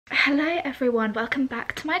Hello everyone, welcome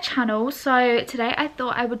back to my channel. So today I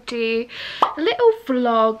thought I would do a little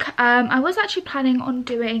vlog. I was actually planning on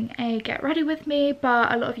doing a get ready with me,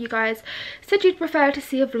 but a lot of you guys said you'd prefer to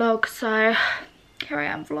see a vlog, so here I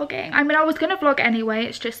am vlogging. I mean, I was gonna vlog anyway,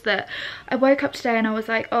 it's just that I woke up today and I was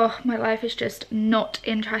like, oh, my life is just not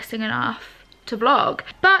interesting enough to vlog.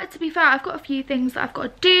 But to be fair, I've got a few things that I've got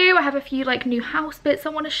to do. I have a few like new house bits I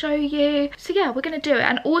want to show you, so yeah, we're gonna do it.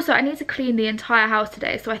 And also I need to clean the entire house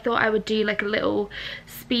today, so I thought I would do like a little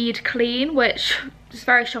speed clean, which is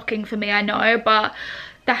very shocking for me, I know, but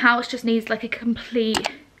the house just needs like a complete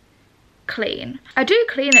clean. I do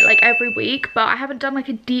clean it like every week, but I haven't done like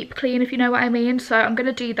a deep clean, if you know what I mean, so I'm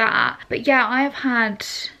gonna do that. But yeah, I have had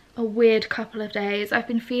a weird couple of days. I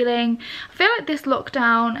feel like this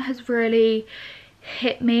lockdown has really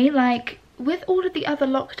hit me. Like with all of the other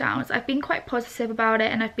lockdowns, I've been quite positive about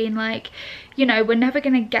it, and I've been like, you know, we're never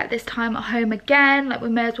gonna get this time at home again, like we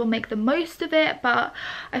may as well make the most of it. But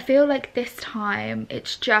I feel like this time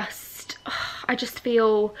it's just, I just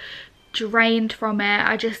feel drained from it.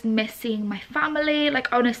 I just miss seeing my family.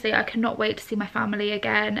 Like honestly, I cannot wait to see my family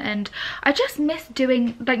again, and I just miss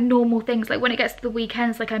doing like normal things. Like when it gets to the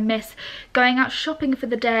weekends, like I miss going out shopping for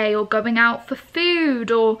the day, or going out for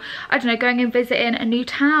food, or I don't know, going and visiting a new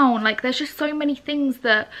town. Like there's just so many things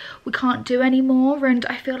that we can't do anymore, and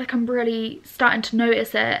I feel like I'm really starting to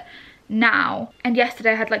notice it now. And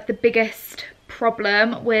yesterday I had like the biggest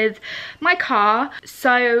problem with my car,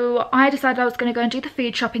 so I decided I was going to go and do the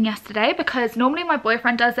food shopping yesterday, because normally my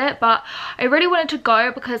boyfriend does it, but I really wanted to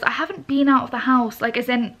go because I haven't been out of the house, like as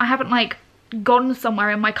in I haven't like gone somewhere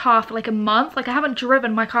in my car for like a month. Like I haven't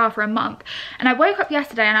driven my car for a month, and I woke up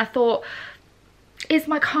yesterday and I thought, is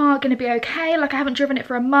my car gonna be okay? Like I haven't driven it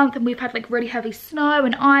for a month, and we've had like really heavy snow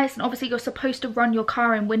and ice, and obviously you're supposed to run your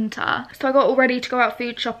car in winter. So I got all ready to go out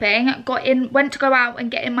food shopping, went to go out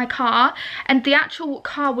and get in my car, and the actual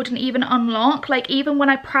car wouldn't even unlock. Like even when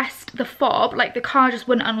I pressed the fob, like the car just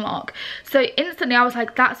wouldn't unlock. So instantly I was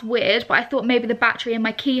like, that's weird, but I thought maybe the battery in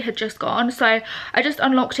my key had just gone, so I just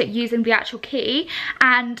unlocked it using the actual key,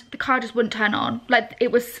 and the car just wouldn't turn on. Like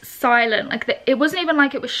it was silent. Like it wasn't even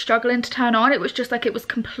like it was struggling to turn on, it was just like it was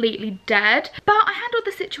completely dead. But I handled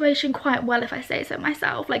the situation quite well, if I say so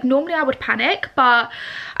myself. Like normally I would panic, but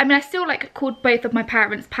I mean I still like called both of my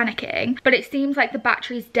parents panicking, but it seems like the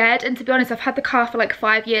battery's dead. And to be honest, I've had the car for like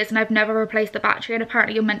 5 years and I've never replaced the battery, and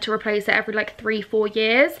apparently you're meant to replace it every like 3-4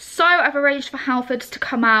 years. So I've arranged for Halfords to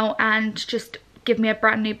come out and just give me a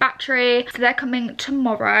brand new battery. So they're coming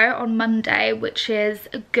tomorrow on Monday, which is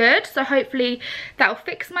good. So hopefully that'll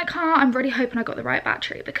fix my car. I'm really hoping I got the right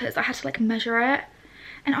battery, because I had to like measure it,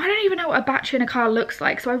 and I don't even know what a battery in a car looks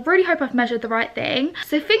like, so I really hope I've measured the right thing.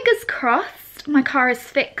 So fingers crossed my car is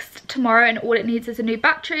fixed tomorrow and all it needs is a new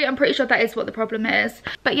battery. I'm pretty sure that is what the problem is.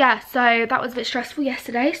 But yeah, so that was a bit stressful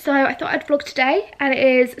yesterday, so I thought I'd vlog today, and it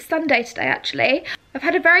is Sunday today actually. I've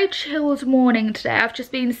had a very chilled morning today. I've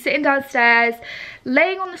just been sitting downstairs,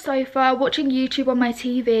 laying on the sofa, watching YouTube on my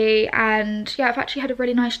TV, and yeah, I've actually had a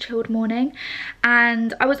really nice chilled morning.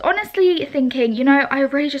 And I was honestly thinking, you know,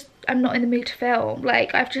 I'm not in the mood to film.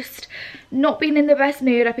 Like I've just not been in the best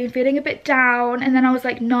mood. I've been feeling a bit down, and then I was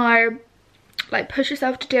like, no, like push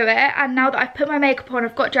yourself to do it. And now that I've put my makeup on,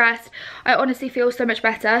 I've got dressed, I honestly feel so much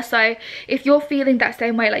better. So if you're feeling that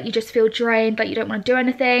same way, like you just feel drained, like you don't want to do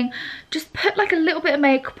anything, just put like a little bit of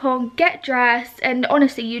makeup on, get dressed, and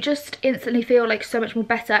honestly you just instantly feel like so much more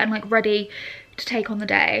better and like ready to take on the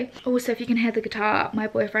day. Also, if you can hear the guitar, my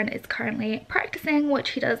boyfriend is currently practicing,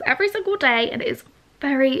 which he does every single day, and it is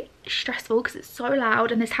very stressful because it's so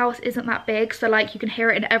loud, and this house isn't that big, so like you can hear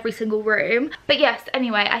it in every single room. But yes,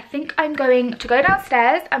 anyway, I think I'm going to go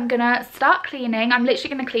downstairs. I'm gonna start cleaning. I'm literally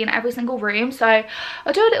gonna clean every single room, so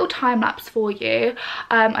I'll do a little time lapse for you.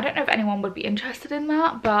 I don't know if anyone would be interested in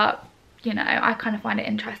that, but you know, I kind of find it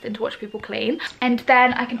interesting to watch people clean. And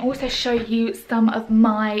then I can also show you some of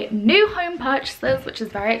my new home purchases, which is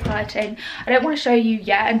very exciting. I don't want to show you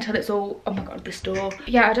yet until it's all, oh my god, this door.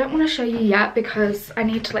 Yeah, I don't want to show you yet because I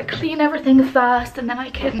need to like clean everything first, and then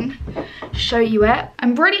I can show you it.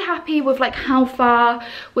 I'm really happy with like how far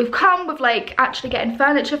we've come with like actually getting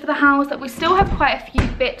furniture for the house. Like we still have quite a few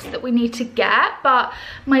bits that we need to get, but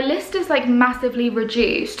my list is like massively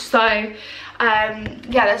reduced. So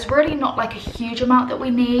yeah, there's really not like a huge amount that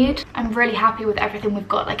we need. I'm really happy with everything we've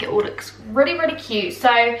got. Like it all looks really, really cute.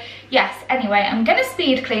 So yes, anyway, I'm gonna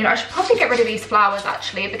speed clean. I should probably get rid of these flowers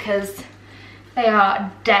actually, because they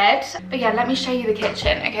are dead. But yeah, let me show you the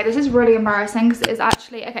kitchen. Okay, this is really embarrassing because it is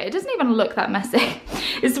actually, okay, it doesn't even look that messy.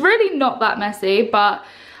 It's really not that messy, but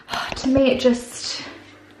to me it just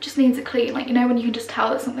just needs a clean, like, you know, when you can just tell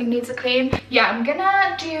that something needs a clean. Yeah, I'm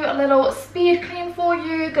gonna do a little speed clean for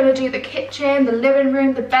you. Gonna do the kitchen, the living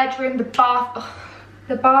room, the bedroom, the bath. Ugh.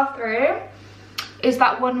 The bathroom is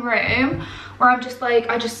that one room where I'm just like,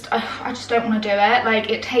 I just don't want to do it. Like,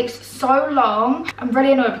 it takes so long. I'm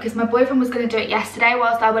really annoyed because my boyfriend was going to do it yesterday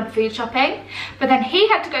whilst I went food shopping, but then he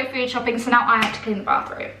had to go food shopping, so now I have to clean the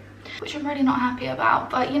bathroom, which I'm really not happy about,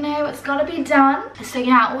 but you know, it's gotta be done. So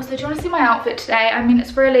yeah, also, do you want to see my outfit today? I mean,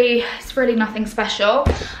 it's really nothing special.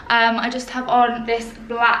 I just have on this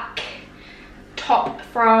black top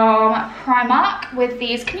from Primark with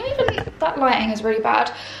these, can you even, that lighting is really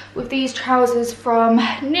bad, with these trousers from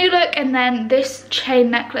New Look, and then this chain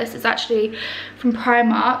necklace is actually from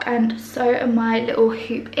Primark, and so are my little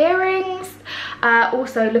hoop earrings.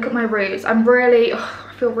 Also, look at my roots. I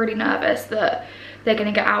feel really nervous that they're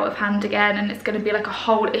gonna get out of hand again and it's gonna be like a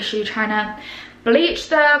whole issue trying to bleach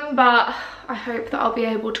them, but I hope that I'll be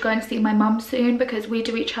able to go and see my mum soon because we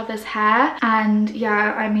do each other's hair. And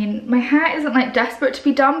yeah, I mean, my hair isn't like desperate to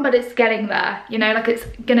be done, but it's getting there, you know, like it's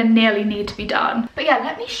gonna nearly need to be done. But yeah,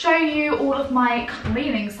 let me show you all of my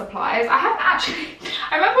cleaning supplies. I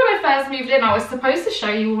remember when I first moved in, I was supposed to show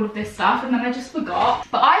you all of this stuff and then I just forgot.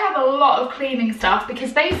 But I have a lot of cleaning stuff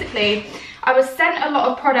because basically I was sent a lot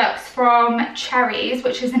of products from Cherries,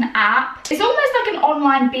 which is an app. It's almost like an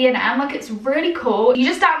online B&M, like it's really cool. You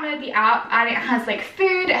just download the app and it has like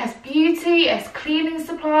food, it has beauty, it has cleaning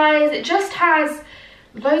supplies, it just has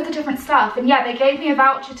loads of different stuff. And yeah, they gave me a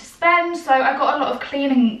voucher to spend, so I got a lot of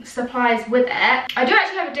cleaning supplies with it. I do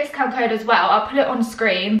actually have a discount code as well. I'll put it on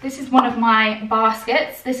screen. This is one of my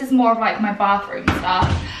baskets. This is more of like my bathroom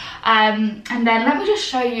stuff. And then let me just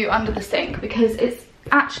show you under the sink because it's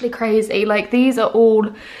actually crazy. Like, these are all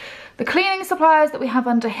the cleaning supplies that we have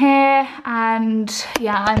under here. And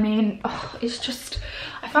yeah, I mean, it's just,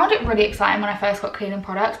 I found it really exciting when I first got cleaning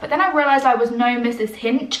products, but then I realized I was no Mrs.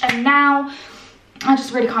 Hinch, and now I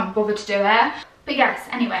just really can't be bothered to do it. But yes,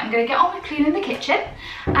 anyway, I'm gonna get on with cleaning the kitchen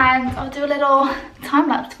and I'll do a little time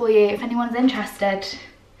lapse for you if anyone's interested.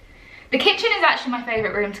 The kitchen is actually my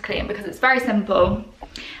favorite room to clean because it's very simple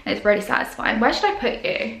and it's really satisfying. Where should I put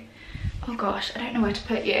you? Oh gosh, I don't know where to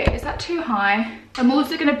put you. Is that too high? I'm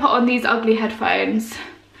also gonna put on these ugly headphones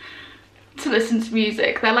to listen to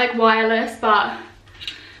music. They're like wireless, but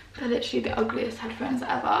they're literally the ugliest headphones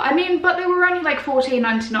ever. I mean, but they were only like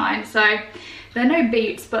 $14.99, so they're no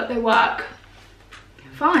Beats, but they work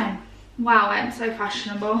fine. Wow, I am so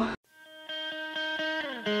fashionable.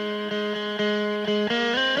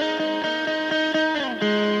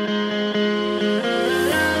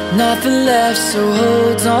 Nothing left, so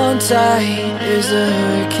hold on tight as the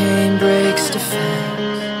hurricane breaks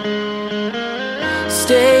defense.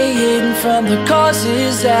 Stay hidden from the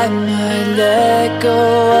causes that might let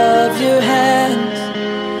go of your hands.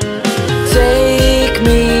 Take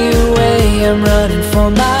me away, I'm running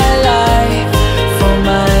for my life, for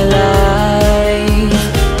my life.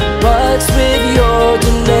 What's with your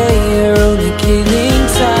delay? You're only killing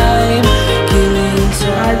time, killing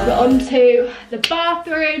time. Guys, we're on to the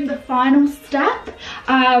bathroom, the final step.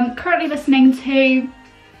 Currently listening to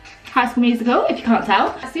High School Musical, if you can't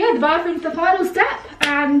tell. So yeah, the bathroom's the final step,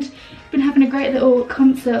 and been having a great little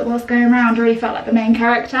concert whilst going around. Really felt like the main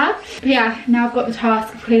character. But yeah, now I've got the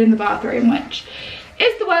task of cleaning the bathroom, which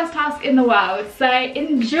is the worst task in the world, so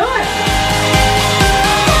enjoy.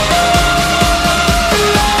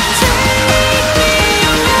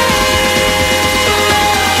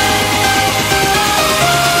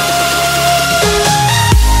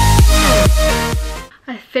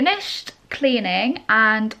 Finished cleaning,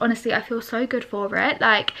 and honestly I feel so good for it.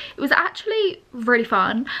 Like, it was actually really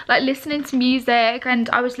fun, like listening to music, and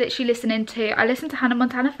I was literally I listened to Hannah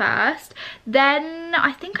Montana first, then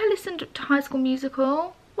I think I listened to High School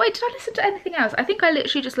Musical. Wait, did I listen to anything else? I think I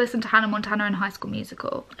literally just listened to Hannah Montana and High School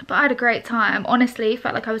Musical. But I had a great time. Honestly,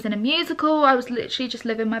 felt like I was in a musical. I was literally just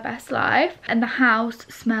living my best life. And the house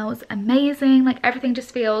smells amazing. Like, everything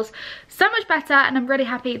just feels so much better. And I'm really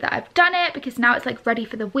happy that I've done it because now it's like ready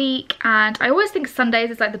for the week. And I always think Sundays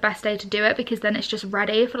is like the best day to do it because then it's just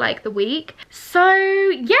ready for like the week. So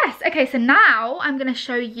yes, okay, so now I'm gonna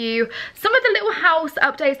show you some of the little house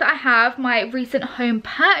updates that I have, my recent home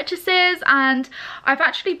purchases, and I've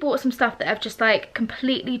actually bought some stuff that I've just like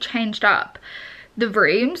completely changed up the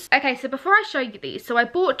rooms. Okay, so before I show you these, so I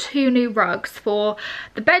bought 2 new rugs for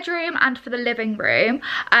the bedroom and for the living room,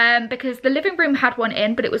 because the living room had one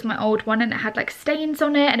in, but it was my old one and it had like stains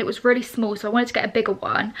on it and it was really small, so I wanted to get a bigger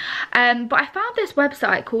one. But I found this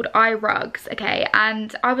website called iRugs, okay,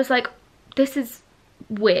 and I was like, this is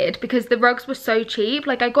weird because the rugs were so cheap.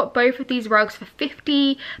 Like I got both of these rugs for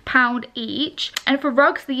 £50 each, and for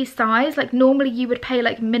rugs these size, like normally you would pay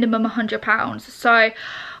like minimum £100. So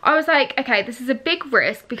I was like, okay, this is a big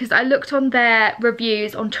risk, because I looked on their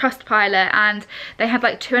reviews on Trustpilot and they had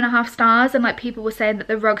like 2.5 stars, and like people were saying that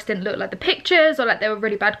the rugs didn't look like the pictures, or like they were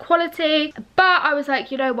really bad quality. But I was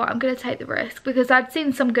like, you know what, I'm gonna take the risk, because I'd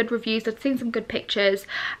seen some good reviews, I'd seen some good pictures,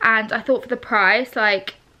 and I thought for the price,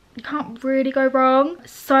 like, you can't really go wrong.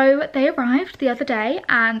 So they arrived the other day,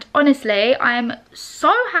 and honestly I'm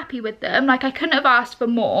so happy with them. Like I couldn't have asked for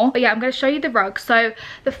more. But yeah, I'm going to show you the rugs. So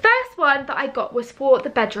the first one that I got was for the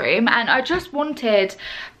bedroom, and I just wanted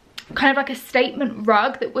kind of like a statement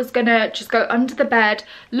rug that was gonna just go under the bed,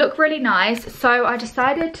 look really nice. So I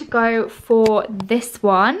decided to go for this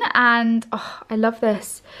one, and oh, I love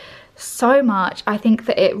this so much. I think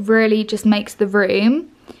that it really just makes the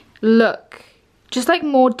room look just like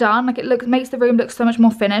more done. Like it makes the room look so much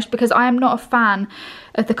more finished, because I am not a fan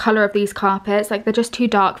of the color of these carpets. Like they're just too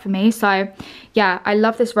dark for me. So yeah, I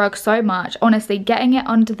love this rug so much. Honestly, getting it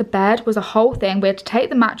under the bed was a whole thing. We had to take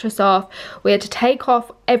the mattress off, we had to take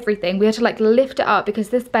off everything, we had to like lift it up, because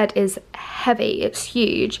this bed is heavy, it's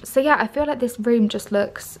huge. So yeah, I feel like this room just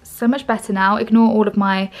looks so much better now. Ignore all of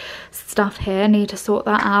my stuff here, need to sort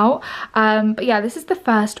that out. But yeah, this is the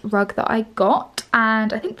first rug that I got,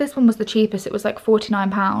 and I think this one was the cheapest. It was like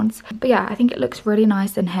 £49. But yeah, I think it looks really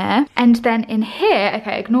nice in here. And then in here,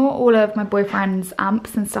 okay, ignore all of my boyfriend's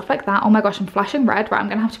amps and stuff like that. Oh my gosh, I'm flashing red. Right, I'm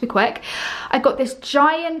gonna have to be quick. I got this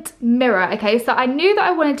giant mirror. Okay, so I knew that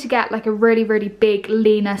I wanted to get like a really, really big,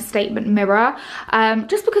 leaner statement mirror,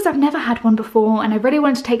 just because I've never had one before, and I really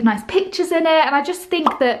wanted to take nice pictures in it. And I just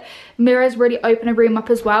think that mirrors really open a room up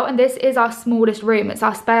as well, and this is our smallest room, it's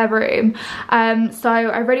our spare room. So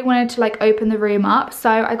I really wanted to like open the room up, so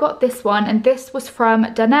I got this one, and this was from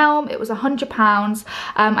Dunelm. It was £100.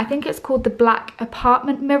 I think it's called the Black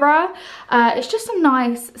Apartment Mirror. It's just a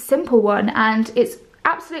nice simple one, and it's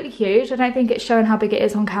absolutely huge. I don't think it's showing how big it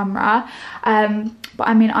is on camera, but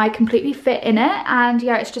I mean I completely fit in it, and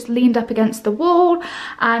yeah, it's just leaned up against the wall,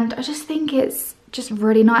 and I just think it's just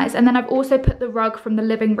really nice. And then I've also put the rug from the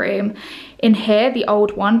living room in here, the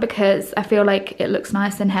old one, because I feel like it looks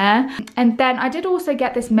nice in here. And then I did also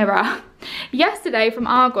get this mirror yesterday from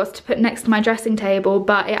Argos to put next to my dressing table,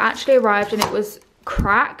 but it actually arrived and it was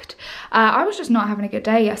cracked. I was just not having a good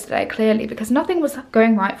day yesterday, clearly, because nothing was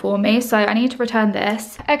going right for me, so I need to return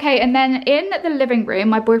this. Okay, and then in the living room,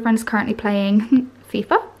 my boyfriend's currently playing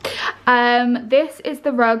FIFA. This is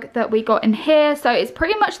the rug that we got in here, so it's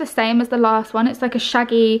pretty much the same as the last one. It's like a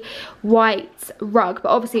shaggy white rug, but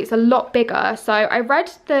obviously it's a lot bigger. So I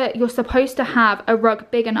read that you're supposed to have a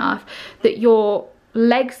rug big enough that your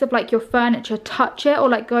legs of like your furniture touch it, or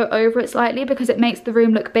like go over it slightly, because it makes the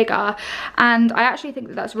room look bigger. And I actually think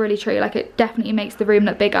that that's really true. Like it definitely makes the room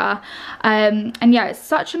look bigger. And yeah, it's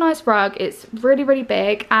such a nice rug. It's really, really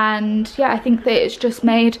big, and yeah, I think that it's just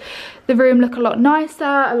made the room look a lot nicer,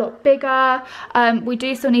 a lot bigger. We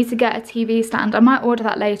do still need to get a TV stand. I might order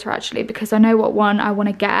that later actually, because I know what one I want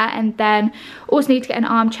to get. And then also need to get an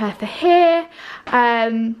armchair for here.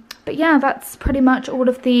 But yeah, that's pretty much all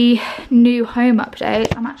of the new home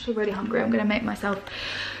update. I'm actually really hungry. I'm gonna make myself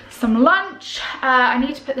some lunch. I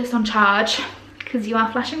need to put this on charge because you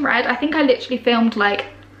are flashing red. I think I literally filmed like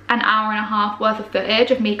an hour and a half worth of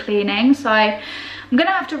footage of me cleaning, so I'm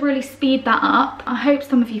gonna have to really speed that up. I hope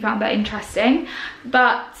some of you found that interesting.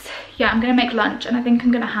 But yeah, I'm gonna make lunch, and I think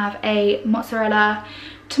I'm gonna have a mozzarella,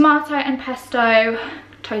 tomato and pesto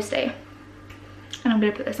toasty. And I'm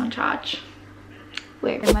gonna put this on charge.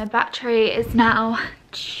 Weird. My battery is now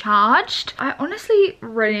charged. I honestly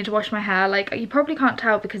really need to wash my hair. Like, you probably can't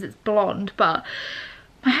tell because it's blonde, but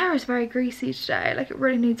my hair is very greasy today. Like, it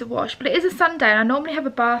really needs a wash. But it is a Sunday, and I normally have a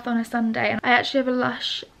bath on a Sunday, and I actually have a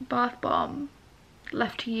Lush bath bomb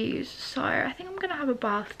left to use, so I think I'm gonna have a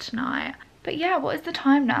bath tonight. But yeah, what is the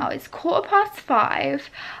time now? It's 5:15.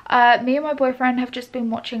 Me and my boyfriend have just been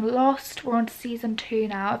watching Lost. We're on season 2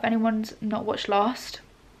 now. If anyone's not watched Lost,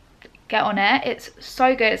 get on it. It's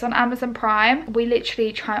so good. It's on Amazon Prime. We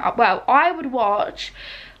literally try, well, I would watch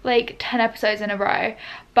like 10 episodes in a row,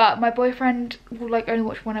 but my boyfriend will like only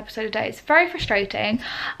watch 1 episode a day. It's very frustrating.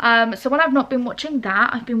 So when I've not been watching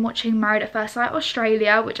that, I've been watching Married at First Sight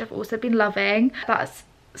Australia, which I've also been loving. That's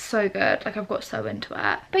so good. Like, I've got so into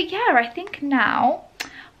it. But yeah, I think now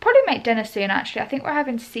probably make dinner soon actually. I think we're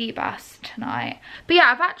having sea bass tonight. But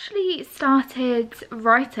yeah, I've actually started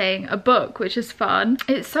writing a book, which is fun.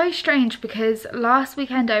 It's so strange because last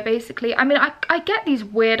weekend I basically, I mean, I get these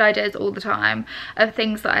weird ideas all the time of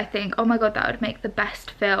things that I think, oh my god, that would make the best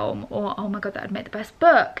film, or oh my god, that would make the best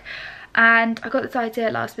book. and I got this idea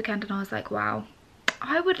last weekend and I was like, wow,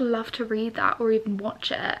 I would love to read that or even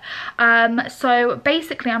watch it. So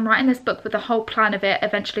basically I'm writing this book with the whole plan of it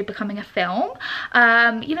eventually becoming a film.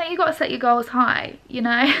 You know, you got to set your goals high, you know.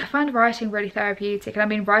 I find writing really therapeutic, and I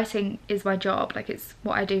mean, writing is my job, like it's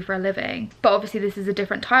what I do for a living. But obviously this is a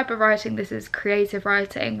different type of writing. This is creative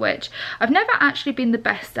writing, which I've never actually been the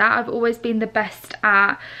best at. I've always been the best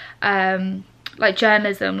at like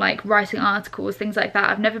journalism, like writing articles, things like that.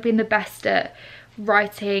 I've never been the best at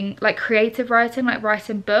writing, like creative writing, like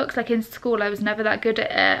writing books. Like in school I was never that good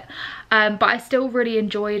at it, but I still really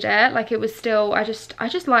enjoyed it. Like it was still, I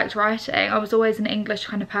just liked writing. I was always an English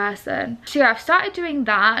kind of person. So yeah, I've started doing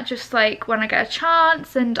that just like when I get a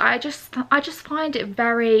chance, and I just find it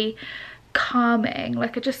very calming.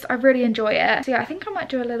 Like I really enjoy it. So yeah, I think I might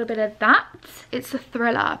do a little bit of that. It's a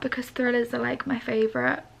thriller, because thrillers are like my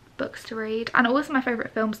favourite books to read, and also my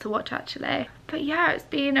favourite films to watch actually. But yeah, it's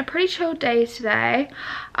been a pretty chill day today.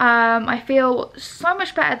 I feel so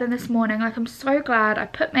much better than this morning. Like I'm so glad I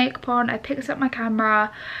put makeup on, I picked up my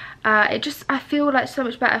camera. I feel like so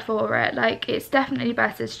much better for it. Like it's definitely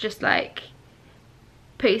better to just like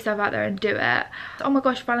put yourself out there and do it. Oh my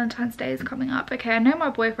gosh, Valentine's Day is coming up. Okay, I know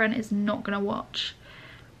my boyfriend is not gonna watch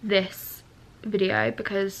this video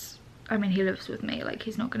because I mean, he lives with me. Like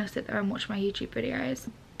he's not gonna sit there and watch my YouTube videos.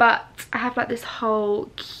 But I have like this whole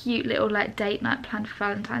cute little like date night planned for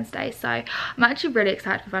Valentine's Day. So I'm actually really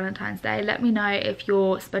excited for Valentine's Day. Let me know if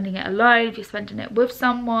you're spending it alone, if you're spending it with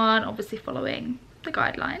someone, obviously following the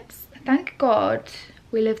guidelines. Thank God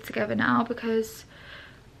we live together now, because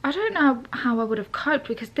I don't know how I would have coped,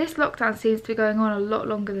 because this lockdown seems to be going on a lot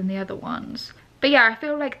longer than the other ones. But yeah, I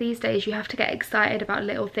feel like these days you have to get excited about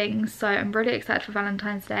little things. So I'm really excited for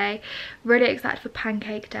Valentine's Day, really excited for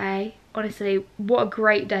Pancake Day. Honestly, what a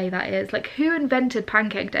great day that is. Like, who invented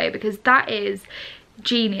Pancake Day? Because that is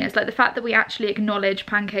genius. Like, the fact that we actually acknowledge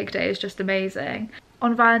Pancake Day is just amazing.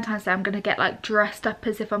 On Valentine's Day, I'm going to get like dressed up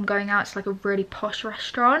as if I'm going out to like a really posh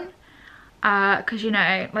restaurant. Because, you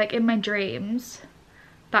know, like in my dreams,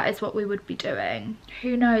 that is what we would be doing.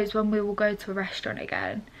 Who knows when we will go to a restaurant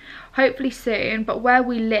again. Hopefully soon. But where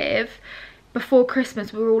we live, before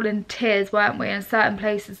Christmas we were all in tears, weren't we? And certain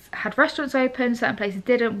places had restaurants open, certain places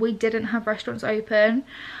didn't. We didn't have restaurants open.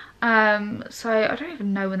 So I don't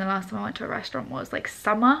even know when the last time I went to a restaurant was. Like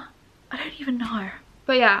summer? I don't even know.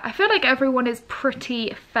 But yeah, I feel like everyone is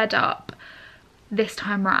pretty fed up this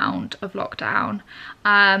time round of lockdown.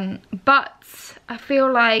 But I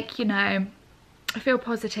feel like, you know, I feel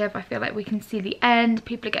positive. I feel like we can see the end.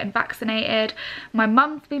 People are getting vaccinated. My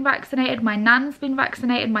mum's been vaccinated, my nan's been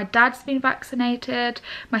vaccinated, my dad's been vaccinated,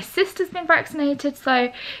 my sister's been vaccinated.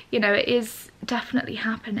 So, you know, it is definitely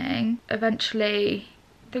happening. Eventually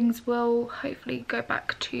things will hopefully go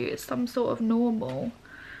back to some sort of normal.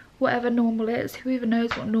 Whatever normal is. Who even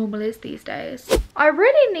knows what normal is these days? I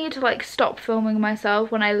really need to like stop filming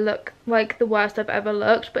myself when I look like the worst I've ever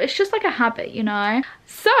looked, but it's just like a habit, you know.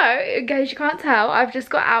 So in case you can't tell, I've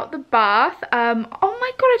just got out the bath. Oh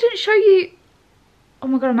my god, I didn't show you. Oh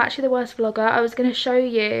my god, I'm actually the worst vlogger. I was gonna show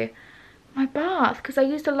you my bath because I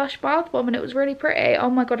used a Lush bath bomb and it was really pretty.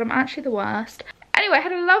 Oh my god, I'm actually the worst. Anyway, I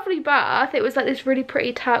had a lovely bath. It was like this really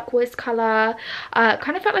pretty turquoise colour.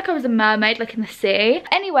 Kind of felt like I was a mermaid, like in the sea.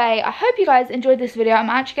 Anyway, I hope you guys enjoyed this video. I'm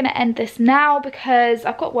actually going to end this now because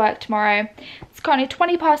I've got work tomorrow. It's currently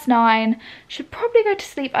 9:20. Should probably go to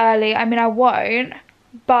sleep early. I mean, I won't,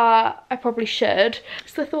 but I probably should.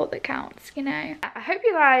 It's the thought that counts, you know. I hope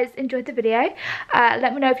you guys enjoyed the video.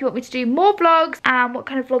 Let me know if you want me to do more vlogs and what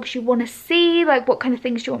kind of vlogs you want to see, like what kind of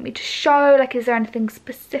things you want me to show, like is there anything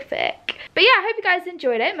specific. But yeah, I hope you guys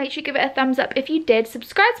enjoyed it. Make sure you give it a thumbs up if you did.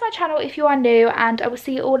 Subscribe to my channel if you are new, and I will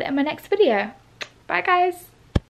see you all in my next video. Bye guys.